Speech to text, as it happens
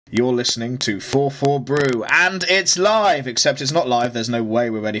You're listening to 4-4 Brew, and it's live, except it's not live, there's no way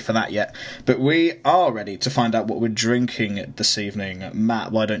we're ready for that yet. But we are ready to find out what we're drinking this evening.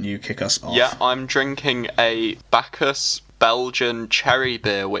 Matt, why don't you kick us off? Yeah, I'm drinking a Bacchus Belgian cherry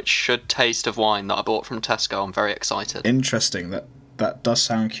beer, which should taste of wine, that I bought from Tesco. I'm very excited. Interesting, that does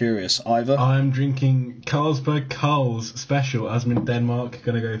sound curious. Ivor? I'm drinking Carlsberg Carl's Special, as I'm in Denmark.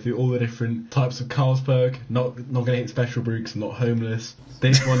 Going to go through all the different types of Carlsberg. Not going to hit special brew because I'm not homeless.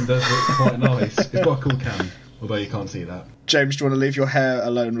 This one does look quite nice. It's got a cool can, although you can't see that. James, do you want to leave your hair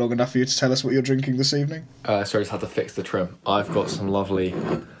alone long enough for you to tell us what you're drinking this evening? Sorry, just had to fix the trim. I've got some lovely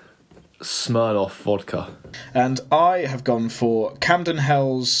Smirnoff vodka. And I have gone for Camden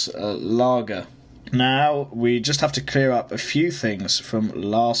Hell's Lager. Now, we just have to clear up a few things from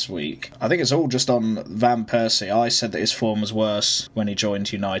last week. I think it's all just on Van Persie. I said that his form was worse when he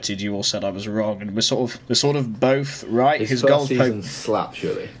joined United. You all said I was wrong, and we're sort of both right. His first season slapped,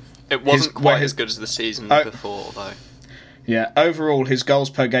 surely. It wasn't quite as good as the season before, though. Yeah, overall, his goals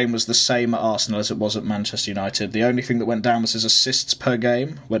per game was the same at Arsenal as it was at Manchester United. The only thing that went down was his assists per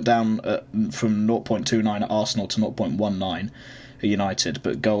game. Went down from 0.29 at Arsenal to 0.19 at United,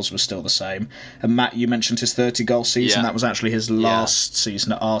 but goals were still the same. And Matt, you mentioned his 30-goal season. Yeah. That was actually his last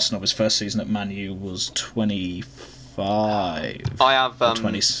season at Arsenal. His first season at Man U was 25. I have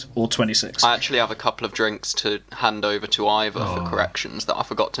 20 or 26. I actually have a couple of drinks to hand over to Ivor for corrections that I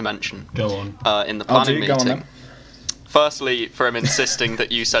forgot to mention. Go on. In the planning meeting. Go on, then. Firstly, for him insisting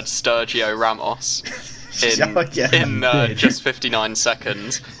that you said Sergio Ramos in just 59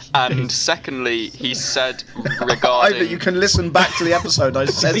 seconds. And secondly, he said regarding... Ivor, you can listen back to the episode. I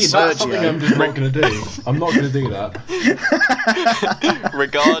said Sergio. That's something I'm just not going to do. I'm not going to do that.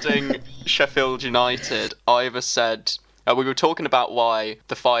 Regarding Sheffield United, Ivor said... we were talking about why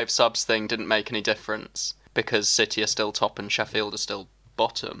the 5 subs thing didn't make any difference, because City are still top and Sheffield are still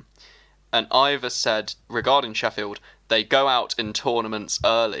bottom. And Ivor said, regarding Sheffield, they go out in tournaments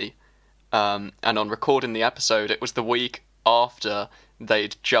early, and on recording the episode, it was the week after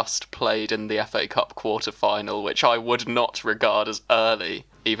they'd just played in the FA Cup quarter-final, which I would not regard as early,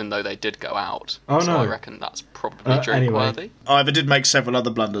 even though they did go out. So I reckon that's probably drink-worthy. Anyway. Ivor did make several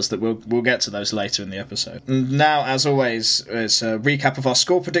other blunders that we'll get to those later in the episode. Now, as always, it's a recap of our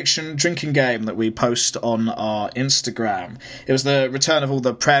score prediction drinking game that we post on our Instagram. It was the return of all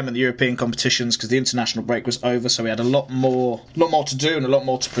the Prem and the European competitions because the international break was over, so we had a lot more to do and a lot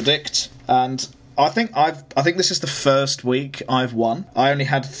more to predict. And I think this is the first week I've won. I only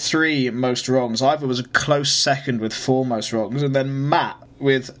had 3 most wrongs. Ivor was a close second with 4 most wrongs, and then Matt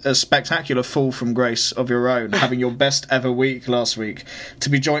with a spectacular fall from grace of your own, having your best ever week last week, to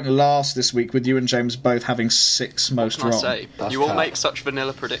be joint last this week with you and James both having 6 most wrong. You all make such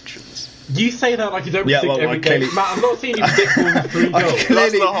vanilla predictions. You say that like you don't predict every game. Matt, I'm not seeing you predict more than 3 goals.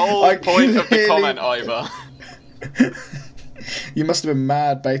 That's the whole point of the comment, Ivor. You must have been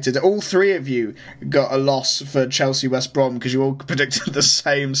mad baited. All 3 of you got a loss for Chelsea West Brom because you all predicted the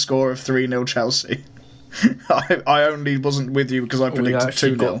same score of 3-0 Chelsea. I only wasn't with you because I predicted 2-0. We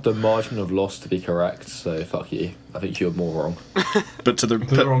actually got the margin of loss to be correct, so fuck you. I think you're more wrong. But to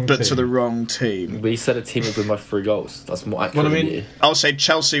the wrong team. We said a team would win by 3 goals. That's more accurate than you. I'll say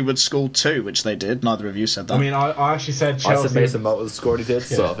Chelsea would score 2, which they did. Neither of you said that. I mean, I actually said Chelsea. I said Mason Mount was the score he did,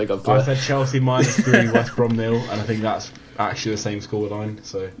 so I think I'm clear. I said Chelsea -3, West Brom 0, and I think that's actually the same scoreline,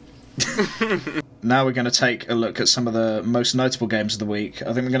 so... Now we're going to take a look at some of the most notable games of the week.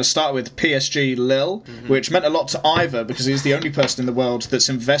 I think we're going to start with PSG Lille, which meant a lot to Ivor because he's the only person in the world that's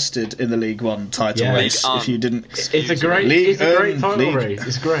invested in the League One title race. If you didn't, it's a great title race.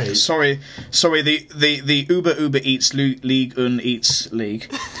 It's great. Sorry, the Uber Eats League Eats League.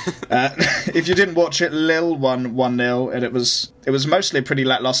 If you didn't watch it, Lille won 1-0, and it was mostly a pretty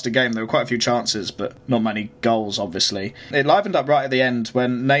lacklustre game. There were quite a few chances, but not many goals, obviously. It livened up right at the end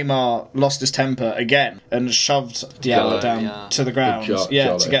when Neymar lost his temper again and shoved Diallo down to the ground.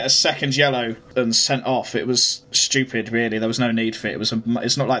 To get a second yellow and sent off. It was stupid, really. There was no need for it.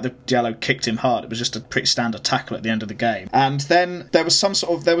 It's not like the Diallo kicked him hard. It was just a pretty standard tackle at the end of the game. And then there was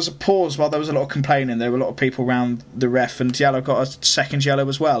a pause while there was a lot of complaining. There were a lot of people around the ref, and Diallo got a second yellow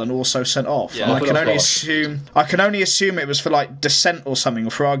as well and also sent off. Yeah, and I can only assume it was for like dissent or something,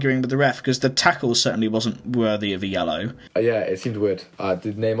 or for arguing with the ref, because the tackle certainly wasn't worthy of a yellow. Yeah, it seemed weird.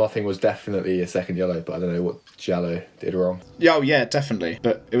 The Neymar thing was definitely a second yellow, but I don't know what Diallo did wrong. Oh yeah, definitely.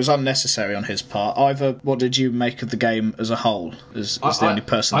 But it was unnecessary on his part. Ivor, what did you make of the game as a whole? As the only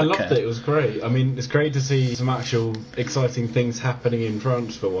person that cared. I loved it. It was great. I mean, it's great to see some actual exciting things happening in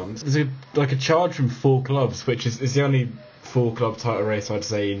France for once. There's a charge from 4 clubs, which is the only 4-club title race I'd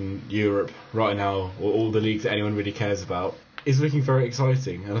say in Europe right now, or all the leagues that anyone really cares about. is looking very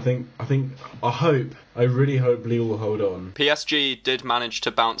exciting, and I really hope Lille will hold on. PSG did manage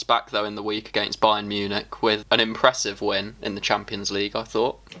to bounce back though in the week against Bayern Munich with an impressive win in the Champions League, I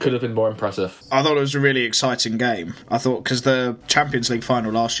thought. Could have been more impressive. I thought it was a really exciting game. I thought, because the Champions League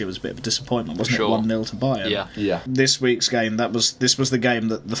final last year was a bit of a disappointment, wasn't Sure. it? 1-0 to Bayern. Yeah. This week's game, this was the game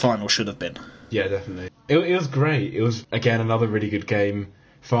that the final should have been. Yeah, definitely. It was great. It was, again, another really good game.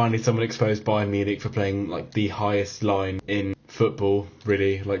 Finally, someone exposed Bayern Munich for playing like the highest line in football.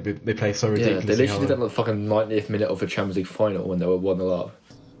 Really, like they play so Yeah, ridiculously they literally high. did that in the fucking 90th minute of the Champions League final when they were 1-0 up.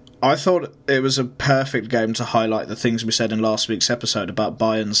 I thought it was a perfect game to highlight the things we said in last week's episode about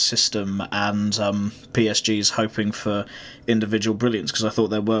Bayern's system and PSG's hoping for individual brilliance, because I thought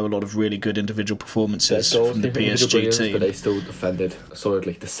there were a lot of really good individual performances from the PSG team. But they still defended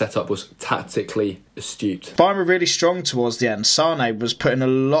solidly. The setup was tactically astute. Bayern were really strong towards the end. Sane was putting a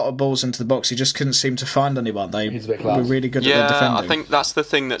lot of balls into the box. He just couldn't seem to find anyone. They He's a bit were class. really good at their defending. I think that's the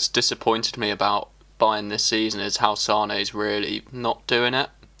thing that's disappointed me about Bayern this season is how Sane's really not doing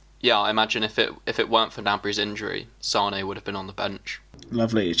it. Yeah, I imagine if it weren't for Gnabry's injury, Sane would have been on the bench.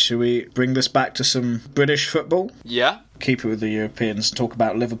 Lovely. Should we bring this back to some British football? Yeah? Keep it with the Europeans. Talk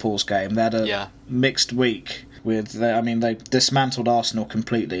about Liverpool's game. They had a mixed week. They dismantled Arsenal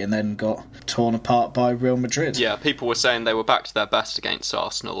completely and then got torn apart by Real Madrid. Yeah, people were saying they were back to their best against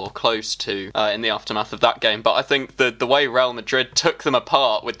Arsenal, or close to, in the aftermath of that game. But I think the way Real Madrid took them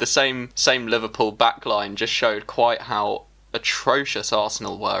apart with the same Liverpool backline just showed quite how atrocious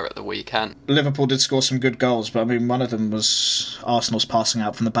Arsenal were at the weekend. Liverpool did score some good goals, but one of them was Arsenal's passing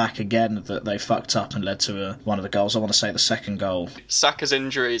out from the back again that they fucked up and led to one of the goals. I want to say the second goal. Saka's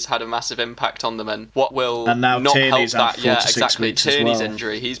injuries had a massive impact on them, and what will and now not Tierney's help out that? 4 Yeah, to 6 exactly. weeks as Tierney's well.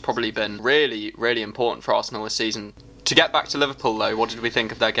 injury, he's probably been really, really important for Arsenal this season. To get back to Liverpool, though, what did we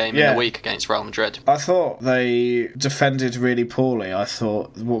think of their game in the week against Real Madrid? I thought they defended really poorly. I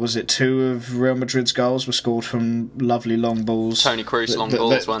thought, 2 of Real Madrid's goals were scored from lovely long balls. Toni Kroos long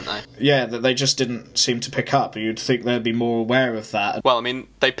balls, weren't they? Yeah, that they just didn't seem to pick up. You'd think they'd be more aware of that. Well,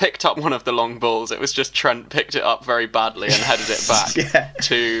 they picked up one of the long balls. It was just Trent picked it up very badly and headed it back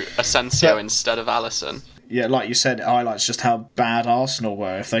to Asensio instead of Alisson. Yeah, like you said, it highlights just how bad Arsenal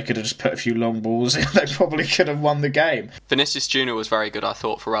were. If they could have just put a few long balls in, they probably could have won the game. Vinicius Junior was very good, I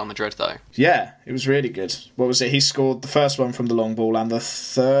thought, for Real Madrid, though. Yeah, it was really good. What was it? He scored the first one from the long ball and the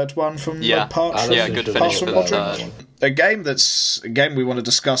third one from the pass. Good finish for the third. A game we want to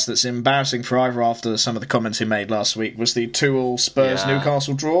discuss that's embarrassing forever after some of the comments he made last week was the 2-2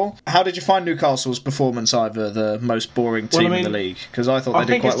 Spurs-Newcastle draw. How did you find Newcastle's performance, either the most boring team in the league? Because I thought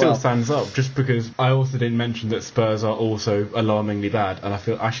they did quite well. I think it still stands up, just because I also didn't mention that Spurs are also alarmingly bad, and I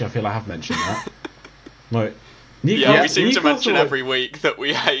feel I have mentioned that. Like, we seem to mention every week that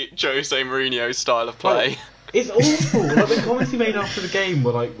we hate Jose Mourinho's style of play. It's awful. Like, the comments he made after the game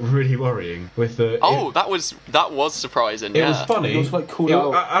were like really worrying. That was surprising. It was funny. It was called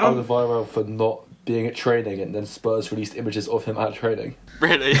out Alderweireld for not being at training, and then Spurs released images of him at training.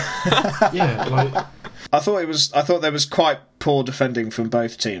 Really? Yeah. I thought there was quite poor defending from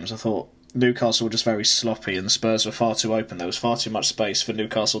both teams. I thought Newcastle were just very sloppy and Spurs were far too open. There was far too much space for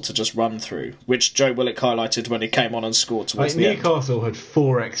Newcastle to just run through, which Joe Willock highlighted when he came on and scored towards the end. Newcastle had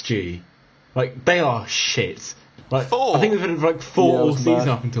 4 XG. They are shit. 4? I think they've had 4 all season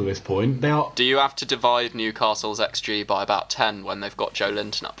up until this point. They are. Do you have to divide Newcastle's XG by about 10 when they've got Joe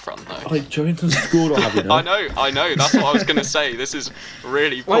Linton up front, though? Joe Linton scored, or have you know? I know. That's what I was going to say. This is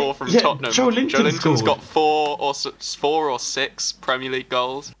really poor from Tottenham. Joe Linton's got 4 or 6 Premier League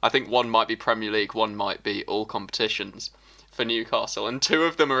goals. I think one might be Premier League, one might be all competitions for Newcastle, and 2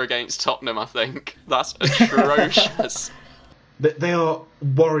 of them are against Tottenham, I think. That's atrocious. They are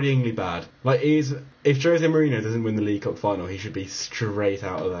worryingly bad. If Jose Mourinho doesn't win the League Cup final, he should be straight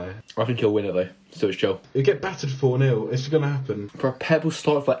out of there. I think he'll win it though. So it's Joe. He'll get battered 4-0. It's going to happen. For Pep will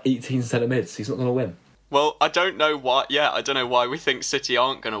start with 18 centre mids. He's not going to win. Well, I don't know why. Yeah, I don't know why we think City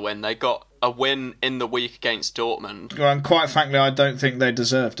aren't going to win. They got a win in the week against Dortmund. Well, and quite frankly, I don't think they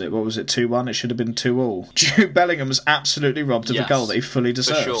deserved it. What was it, 2-1? It should have been 2-2. Jude Bellingham was absolutely robbed of a goal that he fully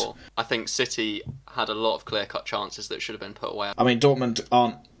deserved. For sure. I think City had a lot of clear-cut chances that should have been put away. Dortmund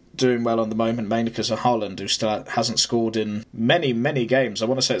aren't doing well on the moment, mainly because of Haaland, who still hasn't scored in many, many games. I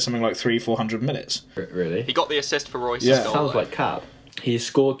want to say it's something like 300-400 minutes. Really? He got the assist for Royce's goal. Sounds like cap. He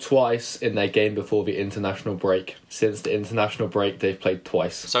scored twice in their game before the international break. Since the international break, they've played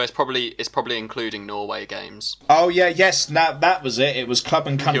twice. So it's probably including Norway games. Oh yeah, yes. Now that was it. It was club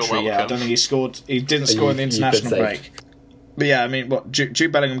and country. You're Yeah, I don't think he scored. He didn't score in the international break. But yeah,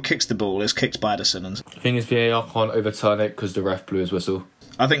 Jude Bellingham kicks the ball. It's kicked by Ederson. The thing is, VAR can't overturn it because the ref blew his whistle.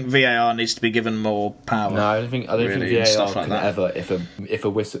 I think VAR needs to be given more power. No, I don't think really, and VAR stuff like can that. ever. If the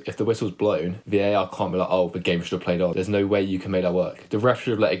whistle's blown, VAR can't be like, oh, the game should have played on. There's no way you can make that work. The ref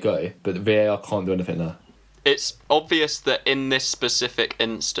should have let it go, but the VAR can't do anything there. It's obvious that in this specific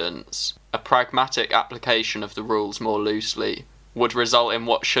instance, a pragmatic application of the rules more loosely would result in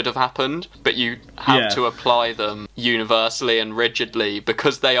what should have happened, but you have to apply them universally and rigidly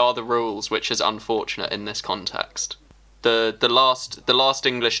because they are the rules, which is unfortunate in this context. The last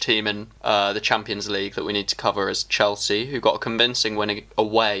English team in the Champions League that we need to cover is Chelsea, who got a convincing win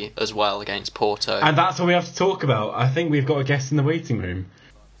away as well against Porto. And that's what we have to talk about. I think we've got a guest in the waiting room.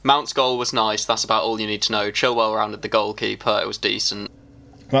 Mount's goal was nice, that's about all you need to know. Chilwell rounded the goalkeeper, it was decent.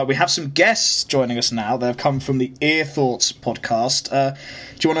 Well, we have some guests joining us now. They've come from the Ear Thoughts podcast.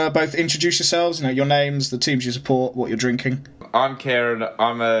 Do you want to both introduce yourselves? Your names, the teams you support, what you're drinking? I'm Kieran.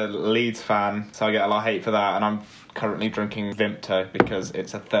 I'm a Leeds fan, so I get a lot of hate for that. And I'm currently drinking Vimto because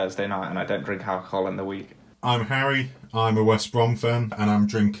it's a Thursday night and I don't drink alcohol in the week. I'm Harry. I'm a West Brom fan, and I'm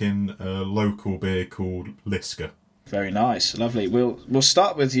drinking a local beer called Liska. Very nice, lovely. We'll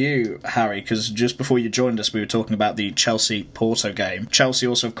start with you, Harry, because just before you joined us, we were talking about the Chelsea-Porto game. Chelsea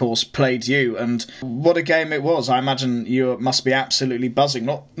also, of course, played you, and what a game it was. I imagine you must be absolutely buzzing.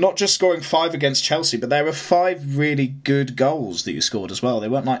 Not just scoring 5 against Chelsea, but there were 5 really good goals that you scored as well. They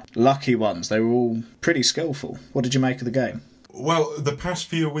weren't like lucky ones. They were all pretty skillful. What did you make of the game? Well, the past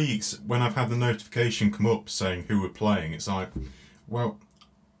few weeks, when I've had the notification come up saying who we're playing, it's like, well,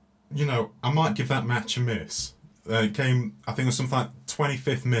 I might give that match a miss. It came, I think it was something like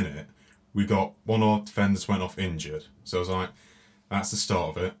 25th minute, we got one of our defenders went off injured. So I was like, that's the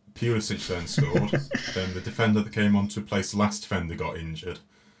start of it. Pulisic then scored. Then the defender that came on to replace the last defender got injured.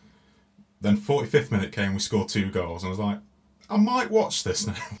 Then 45th minute came, we scored 2 goals. And I was like, I might watch this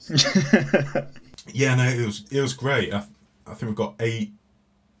now. Yeah, no, it was great. I think we've got 8-5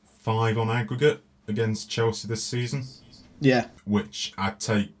 on aggregate against Chelsea this season. Yeah. Which I'd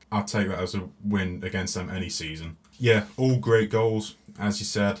take that as a win against them any season. Yeah, all great goals, as you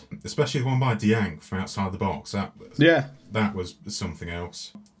said, especially the one by Dieng from outside the box. That was something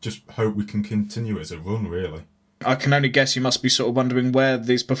else. Just hope we can continue it as a run, really. I can only guess you must be sort of wondering where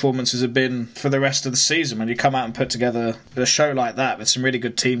these performances have been for the rest of the season. When you come out and put together a show like that with some really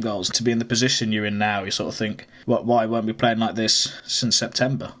good team goals, to be in the position you're in now, you sort of think, why weren't we playing like this since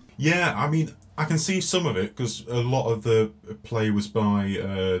September? Yeah, I mean, I can see some of it because a lot of the play was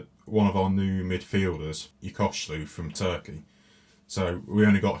by one of our new midfielders, Ikoshlu from Turkey. So we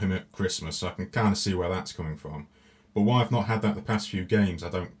only got him at Christmas, so I can kind of see where that's coming from. But why I've not had that the past few games, I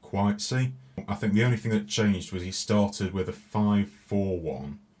don't quite see. I think the only thing that changed was he started with a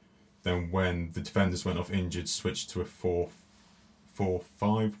 5-4-1. Then when the defenders went off injured, switched to a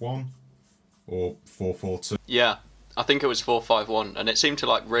 4-4-5-1 or 4-4-2. Yeah, I think it was 4-5-1, and it seemed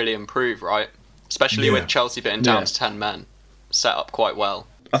to really improve, right? Especially with Chelsea being down to 10 men, set up quite well.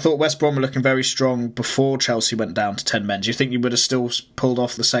 I thought West Brom were looking very strong before Chelsea went down to 10 men. Do you think you would have still pulled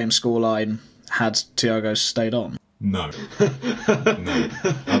off the same scoreline had Thiago stayed on? No. No.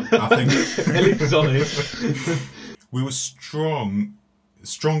 I think... At least it's honest. We were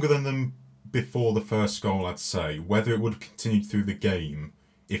stronger than them before the first goal, I'd say. Whether it would have continued through the game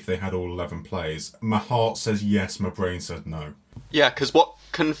if they had all 11 players. My heart says yes, my brain said no. Yeah, because what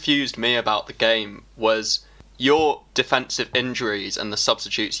confused me about the game was your defensive injuries and the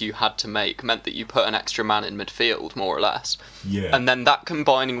substitutes you had to make meant that you put an extra man in midfield, more or less. Yeah. And then that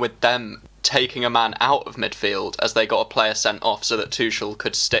combining with them taking a man out of midfield as they got a player sent off so that Tuchel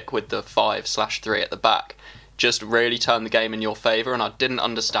could stick with the 5/3 at the back just really turned the game in your favour, and I didn't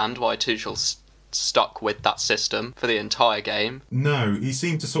understand why Tuchel stuck with that system for the entire game. No, he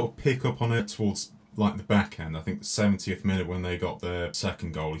seemed to sort of pick up on it towards the back end. I think the 70th minute when they got their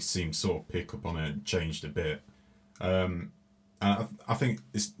second goal, he seemed to sort of pick up on it and changed a bit. And I think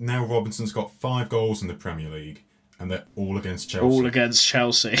it's now Robinson's got 5 goals in the Premier League, and they're all against Chelsea. All against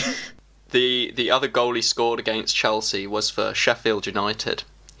Chelsea. The other goal he scored against Chelsea was for Sheffield United,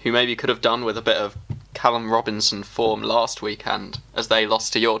 who maybe could have done with a bit of Callum Robinson form last weekend as they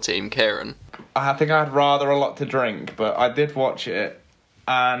lost to your team, Kieran. I think I had rather a lot to drink, but I did watch it,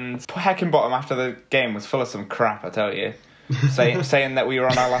 and Heckingbottom after the game was full of some crap, I tell you. saying that we were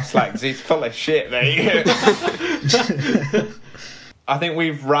on our last legs. He's full of shit, mate. I think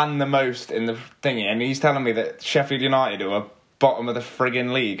we've ran the most in the thingy, and he's telling me that Sheffield United, who are bottom of the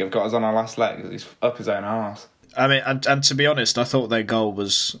friggin' league, have got us on our last legs. He's up his own arse. I mean, and to be honest, I thought their goal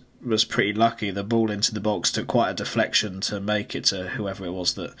was pretty lucky. The ball into the box took quite a deflection to make it to whoever it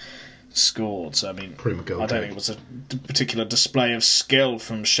was that scored. I mean, Prima goal I don't kick. think it was a particular display of skill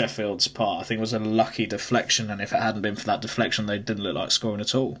from Sheffield's part. I think it was a lucky deflection, and if it hadn't been for that deflection, they didn't look like scoring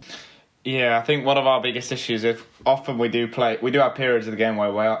at all. Yeah, I think one of our biggest issues is often we do have periods of the game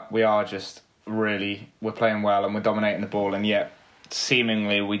where we are just we're playing well and we're dominating the ball, and yet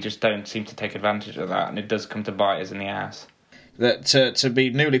seemingly we just don't seem to take advantage of that, and it does come to bite us in the ass. That to be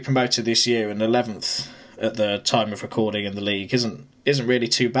newly promoted this year and 11th at the time of recording in the league isn't really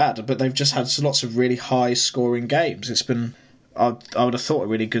too bad, but they've just had lots of really high scoring games. It's been, I would have thought, a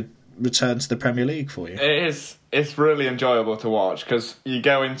really good return to the Premier League for you. It is. It's really enjoyable to watch because you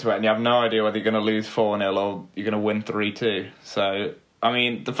go into it and you have no idea whether you're going to lose 4-0 or you're going to win 3-2. So, I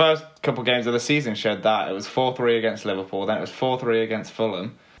mean, the first couple of games of the season showed that. It was 4-3 against Liverpool, then it was 4-3 against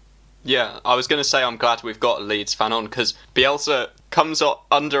Fulham. Yeah, I was going to say I'm glad we've got a Leeds fan on, because Bielsa comes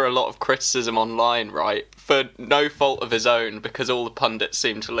under a lot of criticism online, right, for no fault of his own, because all the pundits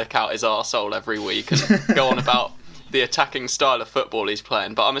seem to lick out his arsehole every week and go on about the attacking style of football he's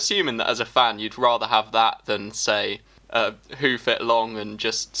playing. But I'm assuming that as a fan you'd rather have that than, say, hoof it long and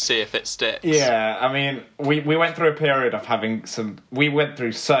just see if it sticks. Yeah, I mean, we went through a period of having we went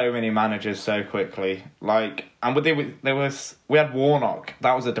through so many managers so quickly. Like, and we had Warnock.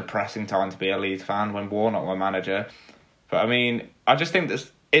 That was a depressing time to be a Leeds fan when Warnock was manager. But I mean, I just think that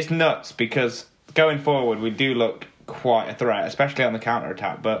it's nuts because going forward we do look quite a threat, especially on the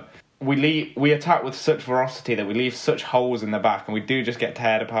counter-attack, but we attack with such ferocity that we leave such holes in the back, and we do just get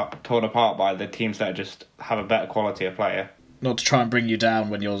torn apart by the teams that just have a better quality of player. Not to try and bring you down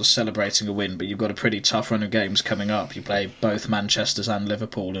when you're celebrating a win, but you've got a pretty tough run of games coming up. You play both Manchester's and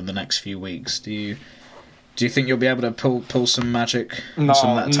Liverpool in the next few weeks. Do you think you'll be able to pull some magic and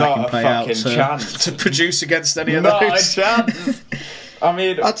some of that attacking play out to produce against any of those? Not a chance. I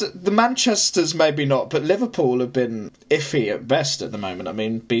mean, the Manchesters maybe not, but Liverpool have been iffy at best at the moment. I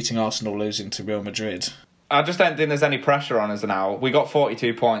mean, beating Arsenal, losing to Real Madrid. I just don't think there's any pressure on us now. We got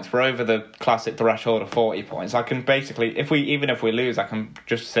 42 points. We're over the classic threshold of 40 points. I can basically, even if we lose, I can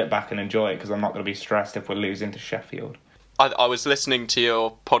just sit back and enjoy it because I'm not going to be stressed if we're losing to Sheffield. I was listening to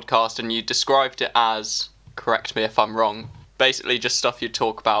your podcast and you described it as, correct me if I'm wrong, basically just stuff you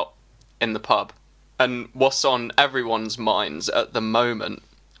talk about in the pub. And what's on everyone's minds at the moment,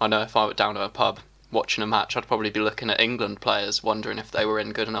 I know if I were down at a pub watching a match, I'd probably be looking at England players, wondering if they were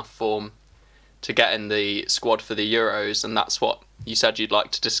in good enough form to get in the squad for the Euros, and that's what you said you'd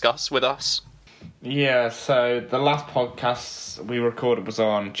like to discuss with us. Yeah, so the last podcast we recorded was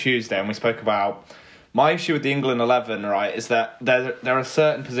on Tuesday, and we spoke about my issue with the England 11, right, is that there are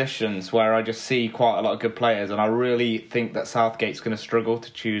certain positions where I just see quite a lot of good players, and I really think that Southgate's going to struggle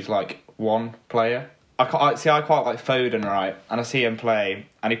to choose, like, one player. I quite like Foden, right, and I see him play,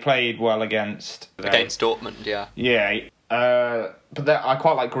 and he played well against Dortmund, yeah. Yeah, but I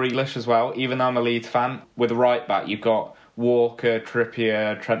quite like Grealish as well, even though I'm a Leeds fan. With the right back, you've got Walker,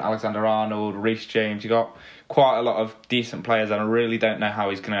 Trippier, Trent Alexander-Arnold, Reece James. You've got quite a lot of decent players, and I really don't know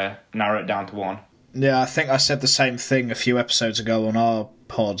how he's going to narrow it down to one. Yeah, I think I said the same thing a few episodes ago on our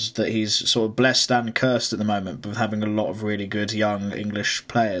pods, that he's sort of blessed and cursed at the moment with having a lot of really good young English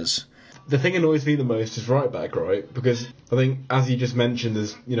players. The thing annoys me the most is right back, right? Because I think, as you just mentioned,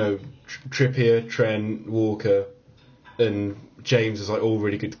 there's, Trippier, Trent, Walker, and James is like all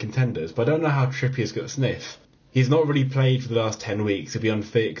really good contenders. But I don't know how Trippier's got a sniff. He's not really played for the last 10 weeks. He'll be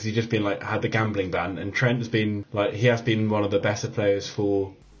unfit because he's just been had the gambling ban. And Trent has been he has been one of the better players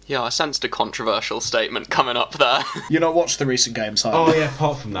for. Yeah, I sensed a controversial statement coming up there. You not watched the recent games, have you? Oh yeah,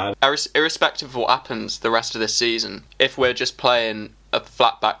 apart from that. Irrespective of what happens the rest of this season, if we're just playing a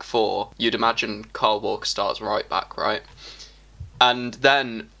flat back four, you'd imagine Kyle Walker starts right back, right? And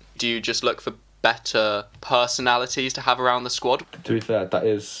then do you just look for better personalities to have around the squad? To be fair, that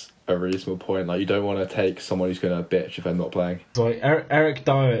is a reasonable point. Like, you don't want to take someone who's going to bitch if they're not playing. So, Eric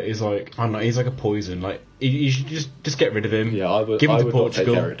Dyer is I don't know, he's like a poison. Like, you should just get rid of him. Yeah, I would. Give him I to would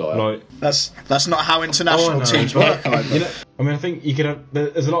Portugal. not take Eric Dyer. Like, That's not how international teams work. I think you could have.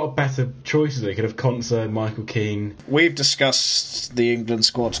 There's a lot of better choices. You could have Konsa, Michael Keane. We've discussed the England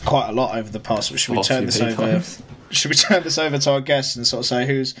squad quite a lot over the past. Should we turn this over? Should we turn this over to our guests and sort of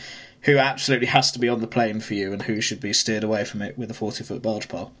say who absolutely has to be on the plane for you and who should be steered away from it with a 40-foot barge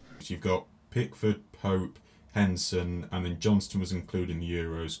pole? You've got Pickford, Pope, Henson, and then Johnston was included in the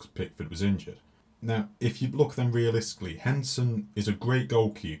Euros because Pickford was injured. Now, if you look at them realistically, Henson is a great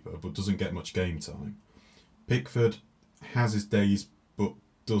goalkeeper but doesn't get much game time. Pickford has his days but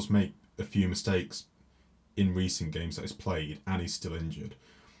does make a few mistakes in recent games that he's played, and he's still injured.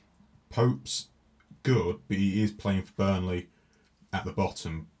 Pope's good, but he is playing for Burnley at the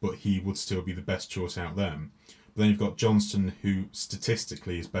bottom, but he would still be the best choice out of them. But then you've got Johnston, who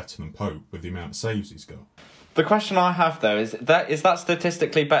statistically is better than Pope with the amount of saves he's got. The question I have though is that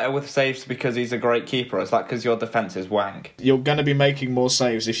statistically better with saves because he's a great keeper, or is that because your defence is wank? You're going to be making more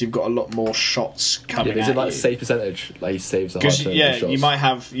saves if you've got a lot more shots coming Is at it like you. save percentage? Like he saves a high Because percentage of shots.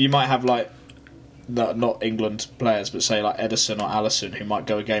 you might have like not England players, but say like Edison or Allison, who might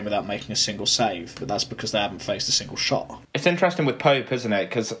go a game without making a single save, but that's because they haven't faced a single shot. It's interesting with Pope, isn't it?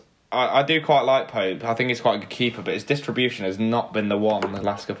 Because I do quite like Pope. I think he's quite a good keeper, but his distribution has not been the one the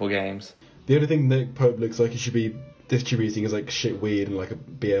last couple of games. The only thing that Pope looks like he should be distributing is like shit weed and like a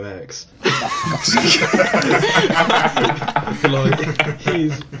BMX. Like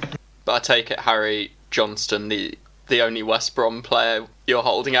he's But I take it Harry Johnston, the only West Brom player you're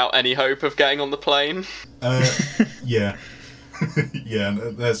holding out any hope of getting on the plane. Yeah. Yeah,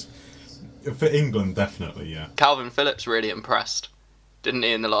 there's... For England, definitely, yeah. Calvin Phillips really impressed, didn't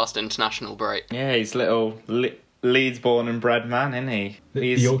he, in the last international break? Yeah, he's little Leeds born and bred man, isn't he? The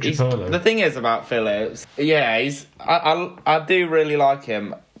Yorkshire Turlo. The thing is about Phillips, yeah, I do really like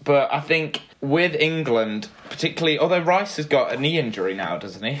him, but I think with England, particularly, although Rice has got a knee injury now,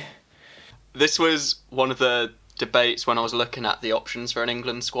 doesn't he? This was one of the debates when I was looking at the options for an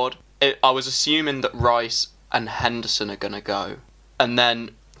England squad. I was assuming that Rice and Henderson are going to go, and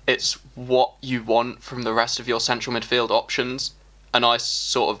then it's what you want from the rest of your central midfield options, and I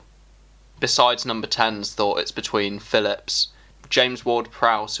sort of, besides number 10s, thought it's between Phillips, James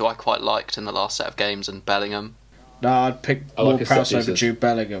Ward-Prowse, who I quite liked in the last set of games, and Bellingham. No, I'd pick I like more his Prowse set over pieces. Jude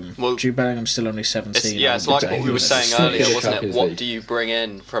Bellingham. Well, Jude Bellingham's still only 17. It's like what we were saying It's earlier, still wasn't it? Champions What League. do you bring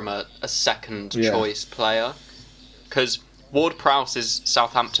in from a second Yeah. choice player? Because Ward-Prowse is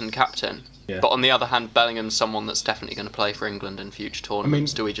Southampton captain. Yeah. But on the other hand, Bellingham's someone that's definitely going to play for England in future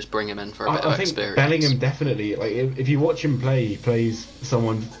tournaments. Do we just bring him in for a bit I of think experience? Bellingham definitely. Like if you watch him play, he plays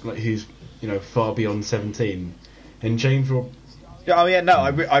someone like who's far beyond 17, and James will. Yeah, oh yeah, no,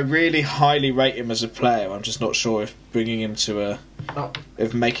 I really highly rate him as a player. I'm just not sure if bringing him to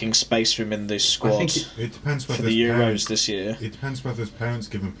if making space for him in this squad think It depends for whether the his Euros parents, this year. It depends whether his parents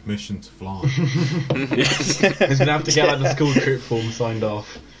give him permission to fly. He's gonna have to get like the school trip form signed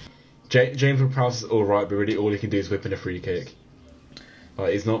off. James Ward-Prowse is all right, but really all he can do is whip in a free kick.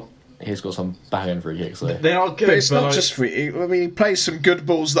 Like he's not. He's got some banging free kicks though. They are good, But it's not like, just free. I mean, he plays some good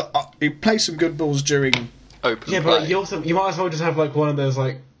balls he plays some good balls during. Open Yeah, play. but like, you might as well just have like one of those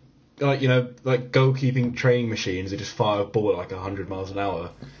like goalkeeping training machines that just fire a ball at like 100 miles an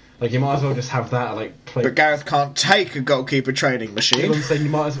hour. Like you might as well just have that like play. But Gareth can't take a goalkeeper training You know machine. what I'm saying? You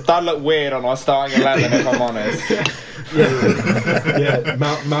might as well. That'd look weird on our starting 11, if I'm honest. Yeah,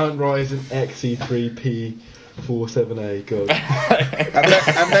 Mount Rise and XE3P47A. God.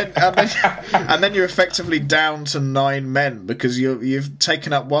 and then you're effectively down to 9 men because you've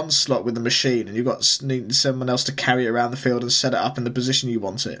taken up one slot with the machine and you've got need someone else to carry it around the field and set it up in the position you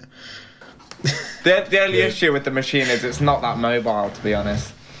want it. The only issue with the machine is it's not that mobile, to be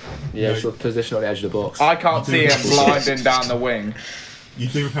honest. Yeah, it's a position on the edge of the box. I can't see him blinding down the wing. You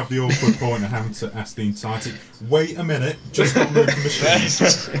do have the awkward point of having to ask the entire team, wait a minute, just not move the machine.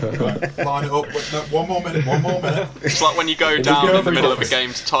 Right, line it up, no, one more minute. It's like when you go down in the middle of a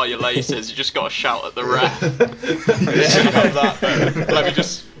game to tie your laces, you just got to shout at the ref. Let me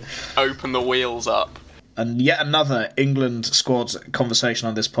just open the wheels up. And yet another England squad conversation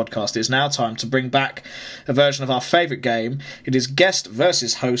on this podcast. It's now time to bring back a version of our favourite game. It is guest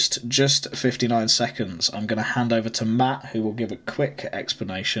versus host, just 59 seconds. I'm going to hand over to Matt, who will give a quick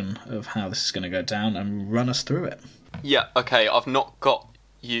explanation of how this is going to go down and run us through it. Yeah, okay, I've not got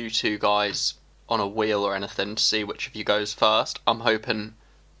you two guys on a wheel or anything to see which of you goes first. I'm hoping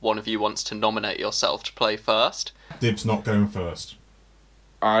one of you wants to nominate yourself to play first. Dib's not going first.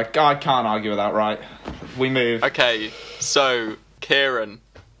 I can't argue with that, right? We move. Okay, so Kieran,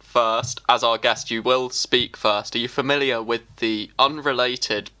 first, as our guest, you will speak first. Are you familiar with the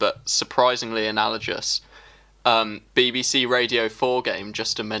unrelated but surprisingly analogous BBC Radio 4 game,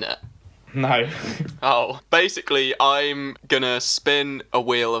 Just a Minute? No. Oh, basically, I'm gonna spin a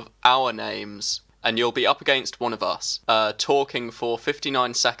wheel of our names, and you'll be up against one of us, talking for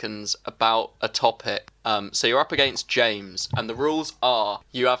 59 seconds about a topic. So you're up against James, and the rules are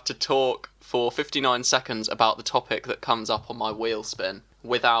you have to talk for 59 seconds about the topic that comes up on my wheel spin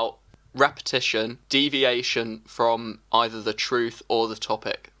without repetition, deviation from either the truth or the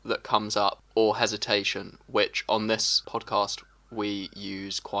topic that comes up, or hesitation, which on this podcast we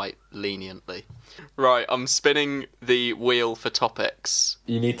use quite leniently. Right, I'm spinning the wheel for topics.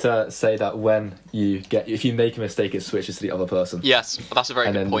 You need to say that when if you make a mistake, it switches to the other person. Yes, that's a very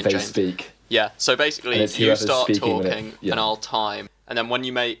And good then point, they James. speak. Yeah, so basically And it's you whoever's start speaking when talking yeah. and I'll time, And then when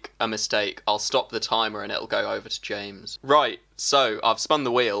you make a mistake, I'll stop the timer and it'll go over to James. Right, so I've spun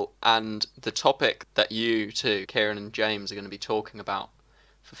the wheel, and the topic that you two, Kieran and James, are going to be talking about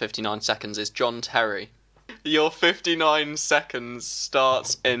for 59 seconds is John Terry. Your 59 seconds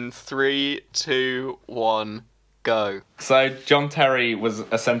starts in 3, 2, 1, go. So John Terry was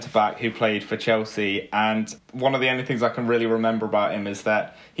a centre-back who played for Chelsea, and one of the only things I can really remember about him is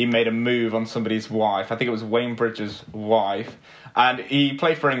that he made a move on somebody's wife. I think it was Wayne Bridges' wife. And he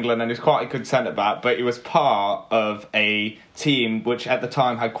played for England and he was quite a good centre-back, but he was part of a team which at the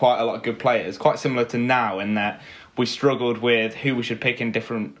time had quite a lot of good players, quite similar to now in that we struggled with who we should pick in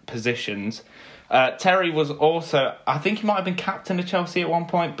different positions. Terry was also, I think he might have been captain of Chelsea at one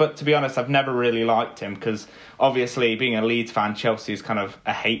point, but to be honest, I've never really liked him because obviously being a Leeds fan, Chelsea is kind of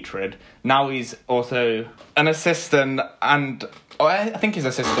a hatred. Now he's also an assistant and I think he's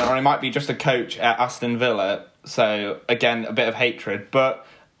assistant, or he might be just a coach at Aston Villa. So, again, a bit of hatred. But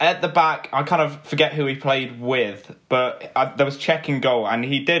at the back, I kind of forget who he played with. But there was Cech in goal, and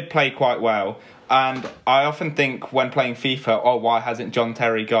he did play quite well. And I often think when playing FIFA, oh, why hasn't John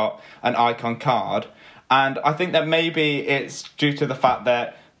Terry got an icon card? And I think that maybe it's due to the fact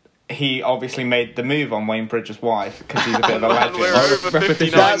that he obviously made the move on Wayne Bridges' wife, because he's a bit of a legend. We're over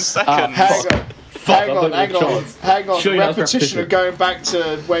 59 seconds. Hang on. Repetition of going back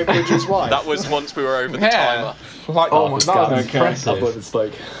to Wayne Bridges' wife. That was once we were over the timer. Like, Oh my god, that's Okay. impressive. I thought it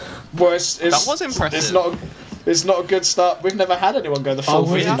spoke. Well, it's, That was impressive. It's not a good start. We've never had anyone go the full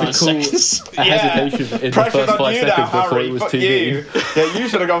we 59 have to call seconds. a hesitation in the pressure's first on 5 you seconds now, before Harry. it was Fuck too you. big. Yeah, you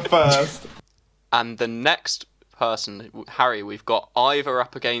should have gone first. And the next person, Harry, we've got Ivor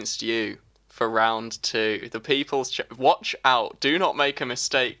up against you for round 2. The people's... Watch out. Do not make a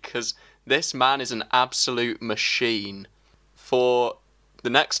mistake, because this man is an absolute machine. For the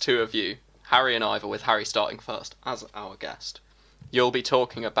next two of you, Harry and Ivor, with Harry starting first as our guest, you'll be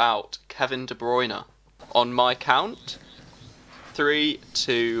talking about Kevin De Bruyne. On my count, 3,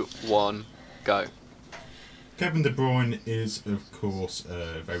 2, 1, go. Kevin De Bruyne is, of course,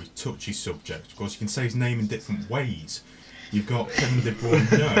 a very touchy subject. Of course, you can say his name in different ways. You've got Kevin De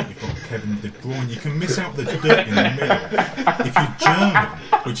Bruyne, you've got Kevin De Bruyne. You can miss out the dirt in the middle. If you're German,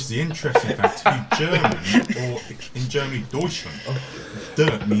 which is the interesting fact, if you're German, or in Germany, Deutschland,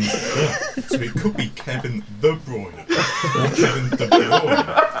 dirt means dirt. So it could be Kevin The Bruyne, or Kevin De Bruyne.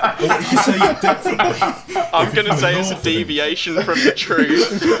 Or if you say it differently. I'm going to say it's a deviation from the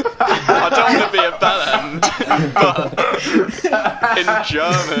truth. I don't want to be a bellend, but in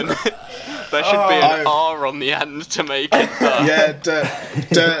German, there should be an R on the end to make it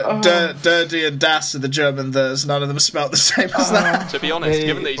Dirty and Das are the German thers. None of them spelt the same as that. To be honest,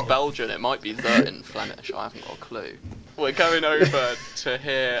 given that he's Belgian, it might be the in Flemish. I haven't got a clue. We're going over to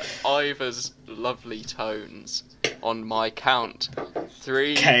hear Ivor's lovely tones on my count.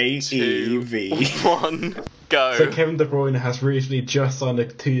 3, 2, KEV. 1, go. So Kevin De Bruyne has recently just signed a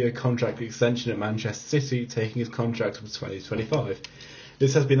 2-year contract extension at Manchester City, taking his contract up to 2025.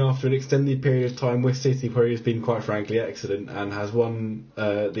 This has been after an extended period of time with City, where he has been quite frankly excellent and has won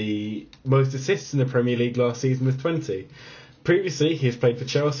the most assists in the Premier League last season with 20. Previously, he has played for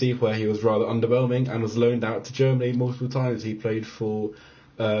Chelsea, where he was rather underwhelming, and was loaned out to Germany multiple times. He played for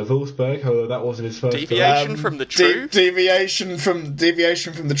Wolfsburg, although that wasn't his first Deviation from the truth? Deviation from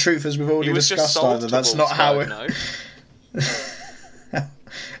the truth, as we've He already was just discussed. sold Either to that's not how it. Wolfsburg, no?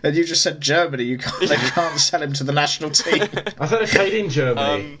 And you just said Germany. You can't. They can't sell him to the national team. I thought he played in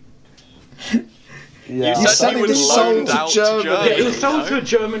Germany. You You said said he he was was loaned sold to out to Germany. Germany. Yeah, he was sold no? to a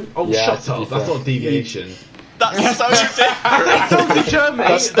German... Oh, Yeah, shut to be up. That's fair. not deviation. That's so different. Sold to Germany.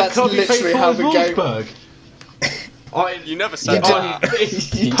 That's club he played literally for how was the game- Wolfsburg. You never said You that.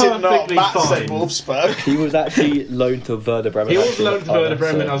 It's You did not. perfectly Matt said fine. Wolfsburg. He was actually loaned to Werder Bremen. He was actually, loaned to not Werder Bayern,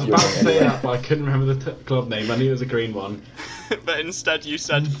 Bremen. so I was you're about to right. say that, but I couldn't remember the club name. I knew it was a green one. But instead you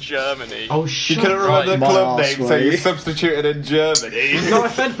said Germany. Oh, You shut couldn't up. remember the My club arse, name, so were you you? substituted in Germany. No, I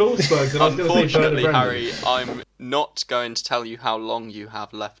said Wolfsburg, and I was going to say Werder Unfortunately, Bremen. Harry, I'm not going to tell you how long you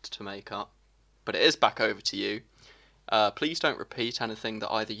have left to make up, but it is back over to you. Please don't repeat anything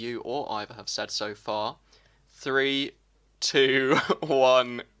that either you or Ivor have said so far. 3, 2,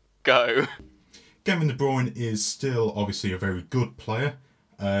 1, go. Kevin De Bruyne is still obviously a very good player.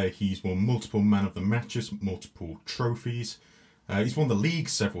 He's won multiple man of the matches, multiple trophies. He's won the league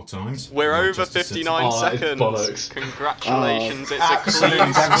several times. We're over Manchester City. 59 Oh, that is seconds. bollocks. Congratulations, it's a absolute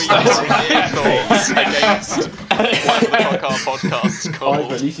clean sweep against whatever the fuck our podcast's Ivor,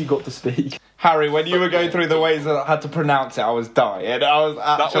 called. at least you got to speak. Harry, when you were going through the ways that I had to pronounce it, I was dying. I was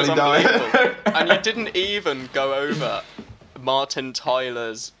That was actually dying. unbelievable. And you didn't even go over Martin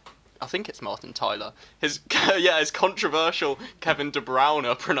Tyler's I think it's Martin Tyler. His controversial Kevin De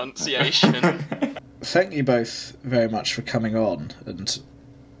Bruyne pronunciation. Thank you both very much for coming on and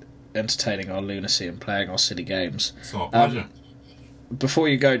entertaining our lunacy and playing our silly games. It's our pleasure. Before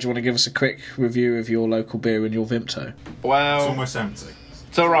you go, do you want to give us a quick review of your local beer and your Vimto? It's Well, almost empty.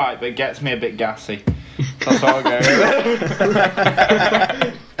 it's alright, but it gets me a bit gassy. That's what I'll go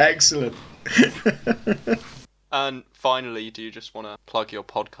with. Excellent. And finally, do you just want to plug your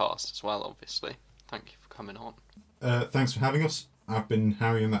podcast as well, obviously? Thank you for coming on. Thanks for having us. I've been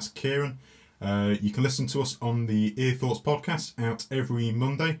Harry and that's Kieran. You can listen to us on the Ear Thoughts podcast, out every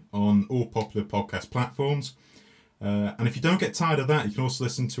Monday on all popular podcast platforms. And if you don't get tired of that, you can also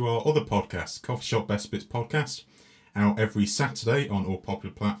listen to our other podcast, Coffee Shop Best Bits podcast, out every Saturday on all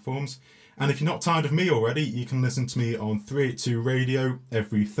popular platforms. And if you're not tired of me already, you can listen to me on 382 Radio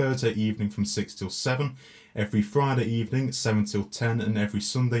every Thursday evening from 6 till 7, every Friday evening 7 till 10, and every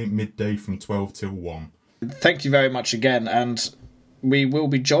Sunday midday from 12 till 1. Thank you very much again, and we will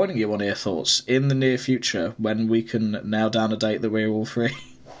be joining you on Ear Thoughts in the near future when we can nail down a date that we're all free.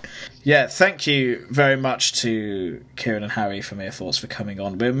 Yeah, thank you very much to Kieran and Harry from Ear Thoughts for coming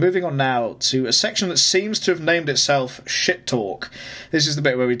on. We're moving on now to a section that seems to have named itself Shit Talk. This is the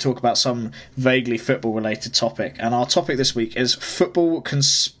bit where we talk about some vaguely football-related topic, and our topic this week is football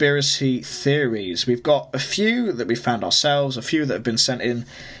conspiracy theories. We've got a few that we found ourselves, a few that have been sent in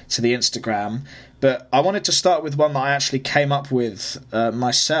to the Instagram, but I wanted to start with one that I actually came up with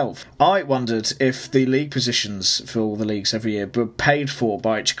myself. I wondered if the league positions for all the leagues every year were paid for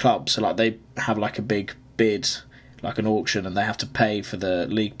by each club. So like they have like a big bid, like an auction, and they have to pay for the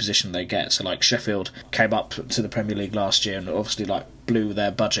league position they get. So like Sheffield came up to the Premier League last year and obviously like blew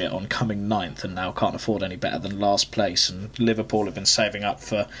their budget on coming ninth and now can't afford any better than last place. And Liverpool have been saving up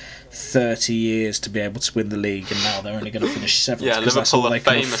for 30 years to be able to win the league, and now they're only going to finish seventh. Yeah, Liverpool are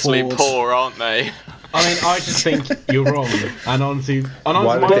famously poor, aren't they? I mean, I just think you're wrong. And on to Why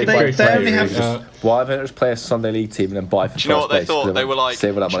my would they they only have Why don't they just play a Sunday League team and then buy for Do you know what they first thought? place? They were like, do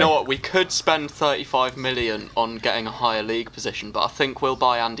Save all that you know money. what? We could spend 35 million on getting a higher league position, but I think we'll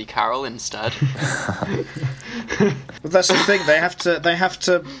buy Andy Carroll instead. But that's the thing. They have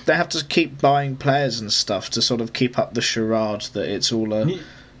to keep buying players and stuff to sort of keep up the charade that it's all a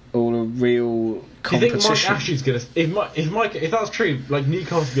real competition. Do you think Mike Ashley's gonna? If that's true, like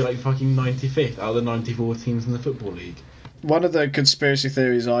Newcastle would be like fucking 95th out of the 94 teams in the Football League. One of the conspiracy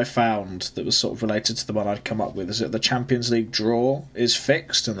theories I found that was sort of related to the one I'd come up with is that the Champions League draw is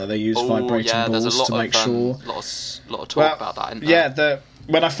fixed and that they use vibrating balls to make sure. lot of talk about that. Isn't Yeah, there?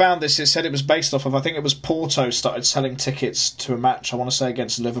 when I found this, it said it was based off of, I think it was Porto started selling tickets to a match, I want to say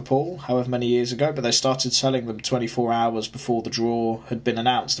against Liverpool, however many years ago, but they started selling them 24 hours before the draw had been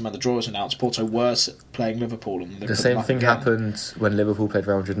announced, and when the draw was announced, Porto were playing Liverpool. And the same thing happened when Liverpool played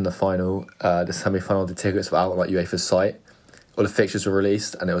Real Madrid in the final. The semi-final, the tickets were out on like UEFA's site. All the fixtures were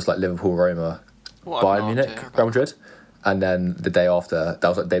released, and it was like Liverpool, Roma, Bayern Munich, Real Madrid. And then the day after, that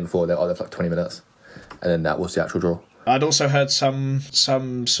was like the day before, they were there for like 20 minutes. And then that was the actual draw. I'd also heard some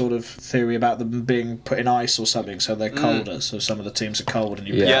sort of theory about them being put in ice or something, so they're colder. So some of the teams are cold, and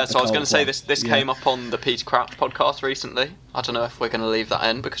you yeah. So I was going to say this came up on the Peter Crouch podcast recently. I don't know if we're going to leave that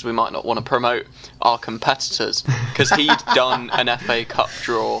in because we might not want to promote our competitors, because he'd done an FA Cup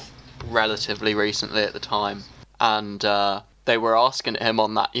draw relatively recently at the time, and they were asking him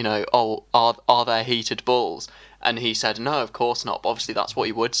on that, you know, are there heated balls? And he said, no, of course not. But obviously, that's what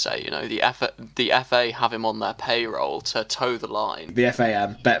he would say. You know, the FA have him on their payroll to toe the line. The FA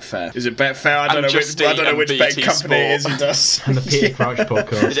and Betfair. Is it Betfair? I don't know which betting company it is he does. And the Peter Crouch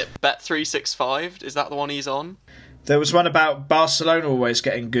podcast. Is it Bet365? Is that the one he's on? There was one about Barcelona always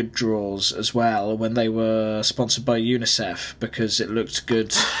getting good draws as well when they were sponsored by UNICEF because it looked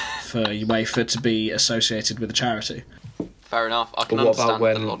good for UEFA to be associated with a charity. Fair enough. I can But what about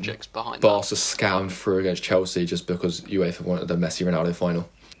understand the when logics behind Barca scammed through against Chelsea just because UEFA wanted the Messi Ronaldo final?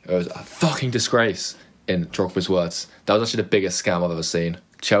 It was a fucking disgrace, in Drogba's words. That was actually the biggest scam I've ever seen.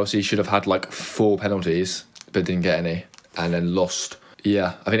 Chelsea should have had like 4 penalties, but didn't get any, and then lost.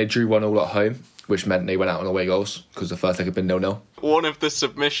 Yeah, I think they drew 1-1 at home, which meant they went out on away goals because the first leg had been 0-0. One of the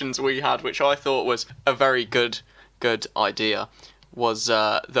submissions we had, which I thought was a very good idea, was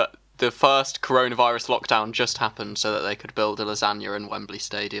that the first coronavirus lockdown just happened so that they could build a lasagna in Wembley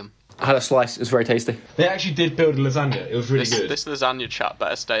Stadium. I had a slice, it was very tasty. They actually did build a lasagna. It was really good. This lasagna chat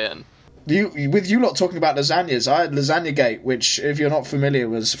better stay in. With you lot talking about lasagnas, I had Lasagna Gate, which, if you're not familiar,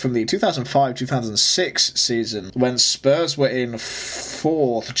 was from the 2005-2006 season when Spurs were in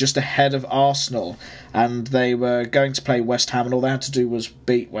 4th, just ahead of Arsenal, and they were going to play West Ham, and all they had to do was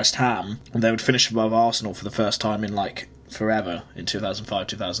beat West Ham, and they would finish above Arsenal for the first time in like forever in 2005,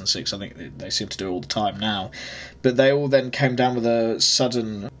 2006. I think they seem to do it all the time now. But they all then came down with a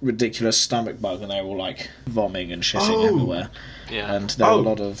sudden ridiculous stomach bug, and they were all like vomiting and shitting everywhere. Yeah. And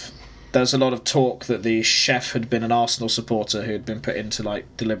there was a lot of talk that the chef had been an Arsenal supporter who had been put in to like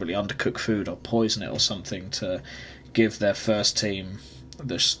deliberately undercook food or poison it or something to give their first team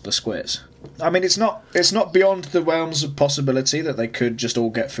the squits. I mean, it's not beyond the realms of possibility that they could just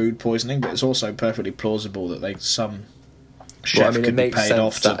all get food poisoning, but it's also perfectly plausible that some chef it could be makes paid sense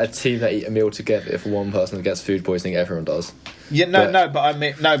off that to. a team that eat a meal together, if one person gets food poisoning, everyone does. Yeah, but I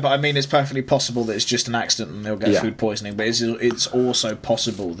mean, it's perfectly possible that it's just an accident and they'll get food poisoning. But it's also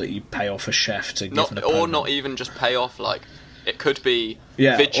possible that you pay off a chef to give an opponent. Or not even just pay off. Like, it could be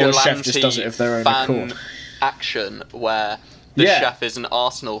or a vigilante chef just does it of their own fan accord. action where the chef is an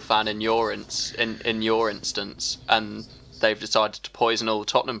Arsenal fan in your instance, and they've decided to poison all the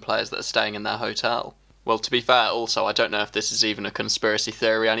Tottenham players that are staying in their hotel. Well, to be fair, also, I don't know if this is even a conspiracy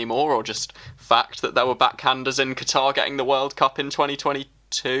theory anymore, or just fact that there were backhanders in Qatar getting the World Cup in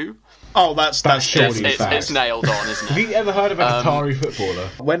 2022. Oh, that's surely definitely fact. It's nailed on, isn't Have it? you ever heard of a Qatari footballer?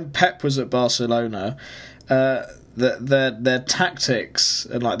 When Pep was at Barcelona, their tactics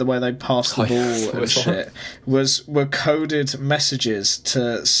and like the way they passed the ball and shit were coded messages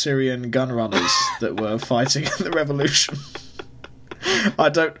to Syrian gun runners that were fighting in the revolution. I'll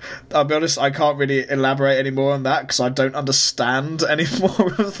be honest, I can't really elaborate any more on that because I don't understand any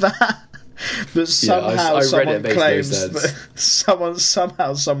more of that. But somehow someone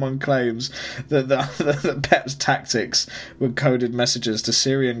claims that Pep's tactics were coded messages to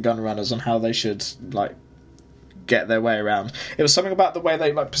Syrian gun runners on how they should like get their way around. It was something about the way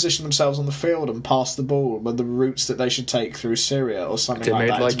they like position themselves on the field and pass the ball, and the routes that they should take through Syria or something They like made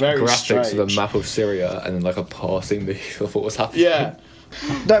that. like It's very graphics strange. of a map of Syria and then like a passing move of what was happening. Yeah.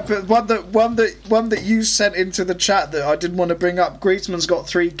 No, but one that you sent into the chat that I didn't want to bring up. Griezmann's got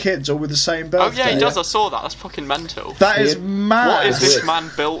 3 kids, all with the same Oh birthday. yeah, he does. I saw that. That's fucking mental. That is mad. What is this weird. man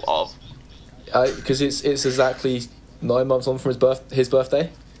built of? Because it's exactly 9 months on from his birthday,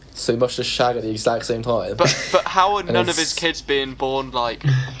 so he must just shag at the exact same time. But how are And none of it's- his kids being born like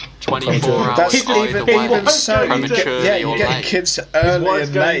 24 hours That's either way? even so. Prematurely Yeah, you or get late. kids His early wife's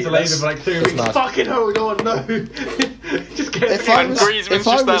and going late. to labour That's- for like 3 weeks. mad. Fucking hold on, no. Just get If I And was- Griezmann's if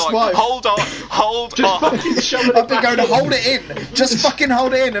I just there was like, wife- hold on. fucking shove it I've been back going to in. hold it in. Just fucking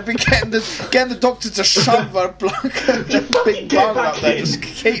hold it in. I've been getting the doctor to shove a big bung up there. Just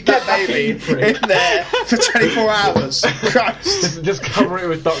keep that baby in there for 24 hours. Christ. Just cover it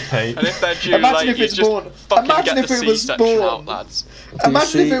with duct tape. And if they're due Imagine late, if you it's just born. fucking Imagine get if the it was C-section born. out, lads.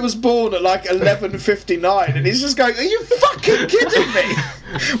 Imagine if see- it was born at like 11:59 and he's just going, "Are you fucking kidding me?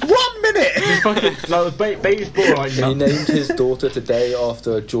 1 minute." Fucking, no, the baby's born like He named his daughter today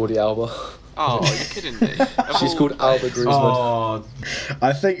after Jordi Alba. Oh, you're kidding me. She's called Alba Griezmann. Oh,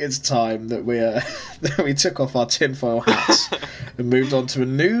 I think it's time that we that we took off our tinfoil hats and moved on to a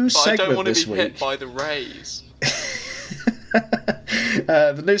new But I don't segment want to this be week. hit by the rays.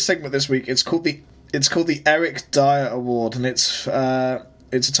 The new segment this week, it's called the Eric Dyer Award, and it's a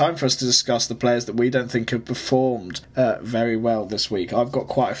time for us to discuss the players that we don't think have performed very well this week. I've got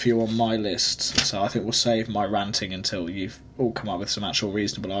quite a few on my list, so I think we'll save my ranting until you've all come up with some actual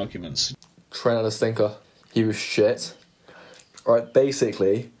reasonable arguments. Trent had a stinker. He was shit. Right,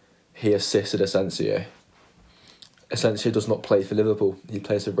 basically, he assisted Asensio. Asensio does not play for Liverpool. He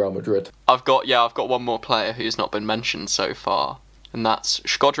plays for Real Madrid. I've got one more player who's not been mentioned so far, and that's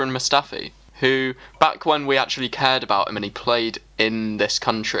Shkodran Mustafi, who, back when we actually cared about him and he played in this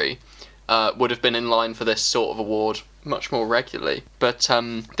country, would have been in line for this sort of award much more regularly. But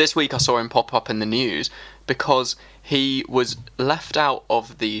this week I saw him pop up in the news because he was left out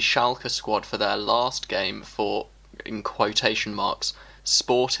of the Schalke squad for their last game for, in quotation marks,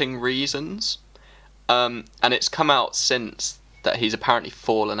 sporting reasons. And it's come out since that he's apparently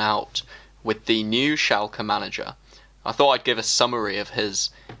fallen out with the new Schalke manager. I thought I'd give a summary of his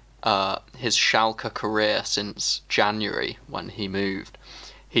Schalke career since January when he moved.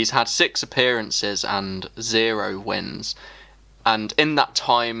 He's had 6 appearances and 0 wins. And in that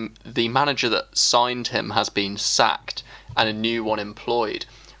time, the manager that signed him has been sacked and a new one employed,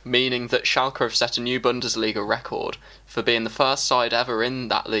 meaning that Schalke have set a new Bundesliga record for being the first side ever in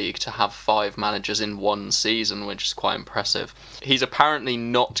that league to have 5 managers in one season, which is quite impressive. He's apparently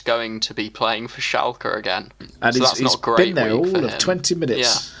not going to be playing for Schalke again, And so that's he's not a great been there week for all of him. 20 minutes.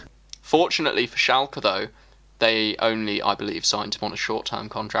 Yeah. Fortunately for Schalke, though, they only, I believe, signed him on a short-term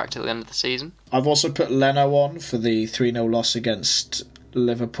contract till the end of the season. I've also put Leno on for the 3-0 loss against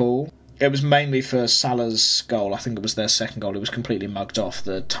Liverpool. It was mainly for Salah's goal. I think it was their second goal. It was completely mugged off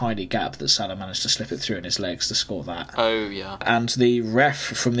the tiny gap that Salah managed to slip it through in his legs to score that. Oh, yeah. And the ref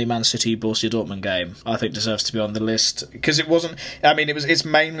from the Man City Borussia Dortmund game, I think, deserves to be on the list because it wasn't. I mean, it's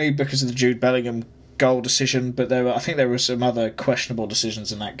mainly because of the Jude Bellingham goal decision, but I think there were some other questionable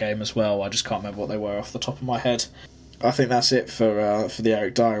decisions in that game as well. I just can't remember what they were off the top of my head. I think that's it for the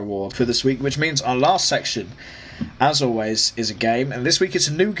Eric Dyer Award for this week, which means our last section, as always, is a game, and this week it's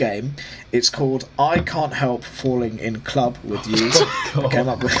a new game. It's called I Can't Help Falling in Club with You.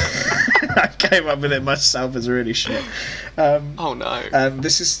 I came up with it myself. It's really shit. Oh no. And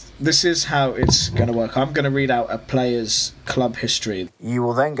this is how it's going to work. I'm going to read out a player's club history. You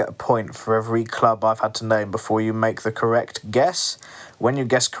will then get a point for every club I've had to name before you make the correct guess. When you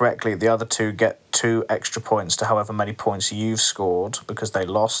guess correctly, the other two get 2 extra points to however many points you've scored because they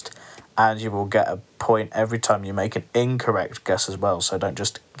lost. And you will get a point every time you make an incorrect guess as well, so don't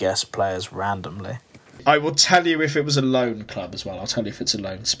just guess players randomly. I will tell you if it was a loan club as well. I'll tell you if it's a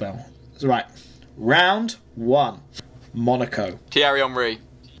loan spell. Right. Round 1. Monaco. Thierry Henry.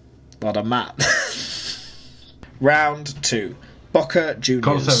 Well done, Matt. Round 2. Boca Juniors.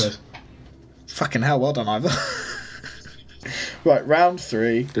 Carlos Tevez. Fucking hell, well done, Ivor. Right, round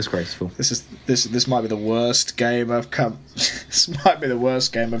 3. Disgraceful. This might be the worst game I've come. This might be the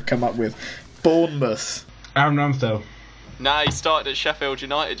worst game I've come up with. Bournemouth. Aaron Ramsdale. Nah, he started at Sheffield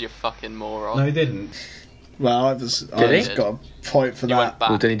United, you fucking moron. No, he didn't. Well, I he? got a point for He that. went back.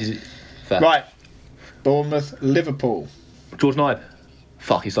 Well, did he? Fair. Right, Bournemouth, Liverpool. Jordan Ibe.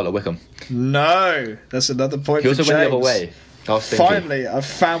 Fuck, he started at Wickham. No, that's another point He for also James. went the other way. I was thinking. Finally, I've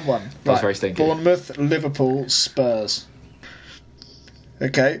found one. That was very stinky. Bournemouth, Liverpool, Spurs.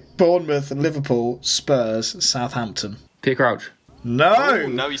 Okay, Bournemouth, Liverpool, Spurs, Southampton. Peter Crouch. No, Oh,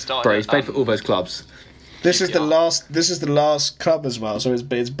 no, he started Bro, at, he's played for all those clubs. this is the QPR. last. This is the last club as well. So it's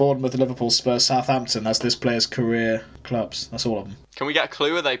Bournemouth, Liverpool, Spurs, Southampton. That's this player's career clubs. That's all of them. Can we get a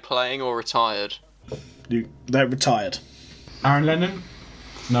clue? Are they playing or retired? They're retired. Aaron Lennon?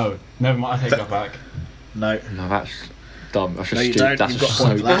 No, never mind. I take that back. No. No, that's dumb. That's just No, you stupid. don't. That's You've just got so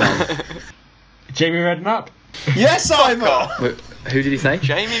one for that. dumb. Jamie Redknapp? Yes, Ivor. off. Wait, who did he say?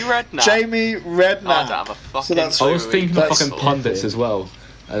 Jamie Redknapp. Jamie Redknapp. I don't have a fucking So that's- clue. I was thinking of That's fucking awful. pundits as well,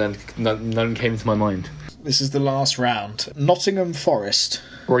 and then none came to my mind. This is the last round. Nottingham Forest.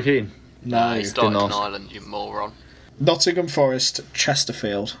 Roy Keane. Nah, No. he started in didn't ask. Ireland, you moron. Nottingham Forest,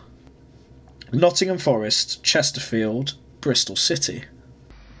 Chesterfield. Nottingham Forest, Chesterfield, Bristol City.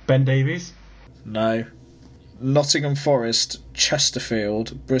 Ben Davies? No. Nottingham Forest,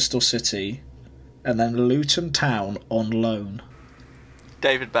 Chesterfield, Bristol City, and then Luton Town on loan.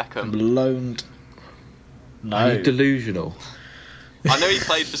 David Beckham. Loaned. Are you No. delusional? I know he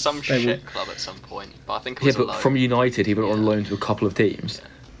played for some They shit were- club at some point, but I think it Yeah, was a but loan. from United, he went on loan to a couple of teams.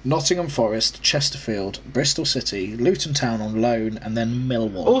 Nottingham Forest, Chesterfield, Bristol City, Luton Town on loan, and then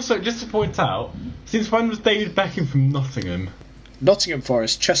Millwall. Also, just to point out, since when was David Beckham from Nottingham? Nottingham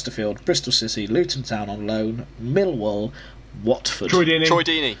Forest, Chesterfield, Bristol City, Luton Town on loan, Millwall, Watford. Troy Deeney? Troy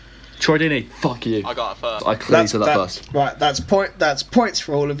Deeney. Troy Deeney, fuck you. I got it first. I clearly said that first. Right, that's points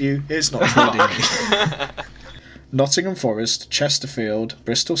for all of you. It's not Troy Deeney. Nottingham Forest, Chesterfield,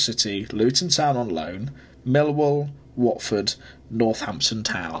 Bristol City, Luton Town on loan, Millwall, Watford, Northampton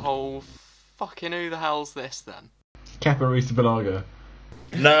Town. Oh, fucking who the hell's this then? Kepa Arrizabalaga.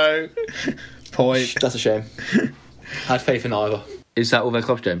 No. Point. That's a shame. Had faith in either. Is that all their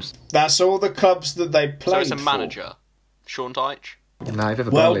clubs, James? That's all the clubs that they So played it's a for. manager. Sean Dyche. Nah, you've ever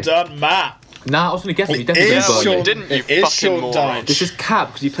Well Burnley. done, Matt. Nah, I was going to guess it. You It definitely is did Burnley. Sean- Didn't you It is fucking Sean moron? Dyche. This is cab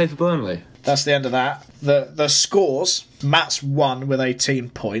because you played for Burnley. That's the end of that. The scores, Matt's won with 18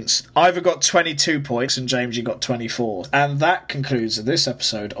 points. Ivor got 22 points and James, you got 24. And that concludes this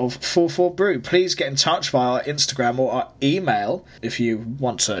episode of 4-4 Brew. Please get in touch via our Instagram or our email if you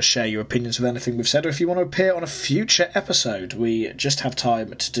want to share your opinions with anything we've said, or if you want to appear on a future episode. We just have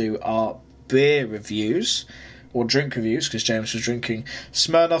time to do our beer reviews. Or drink reviews, because James was drinking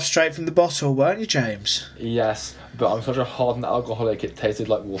Smirnoff straight from the bottle, weren't you, James? Yes, but I'm such a hardened alcoholic, it tasted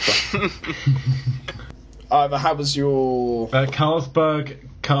like water. Ivor, how was your... Carlsberg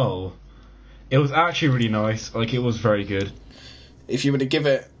Carl. It was actually really nice. Like, it was very good. If you were to give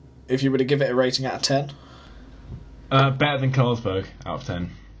it a rating out of 10? Better than Carlsberg out of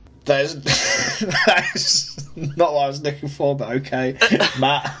 10. That is not what I was looking for, but okay.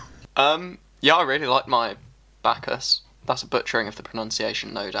 Matt? Yeah, I really like my Bacchus. That's a butchering of the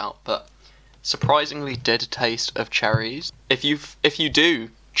pronunciation, no doubt, but surprisingly did taste of cherries. If you do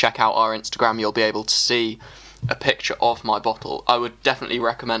check out our Instagram, you'll be able to see a picture of my bottle. I would definitely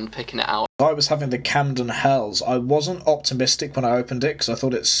recommend picking it out. I was having the Camden Hells. I wasn't optimistic when I opened it because I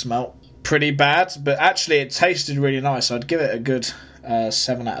thought it smelt pretty bad, but actually it tasted really nice. I'd give it a good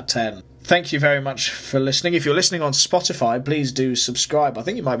 7 out of 10. Thank you very much for listening. If you're listening on Spotify, please do subscribe. I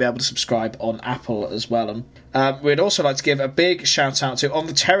think you might be able to subscribe on Apple as well. And we'd also like to give a big shout out to On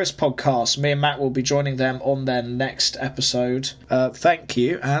the Terrace podcast. Me and Matt will be joining them on their next episode. Thank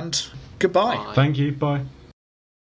you and goodbye. Bye. Thank you. Bye.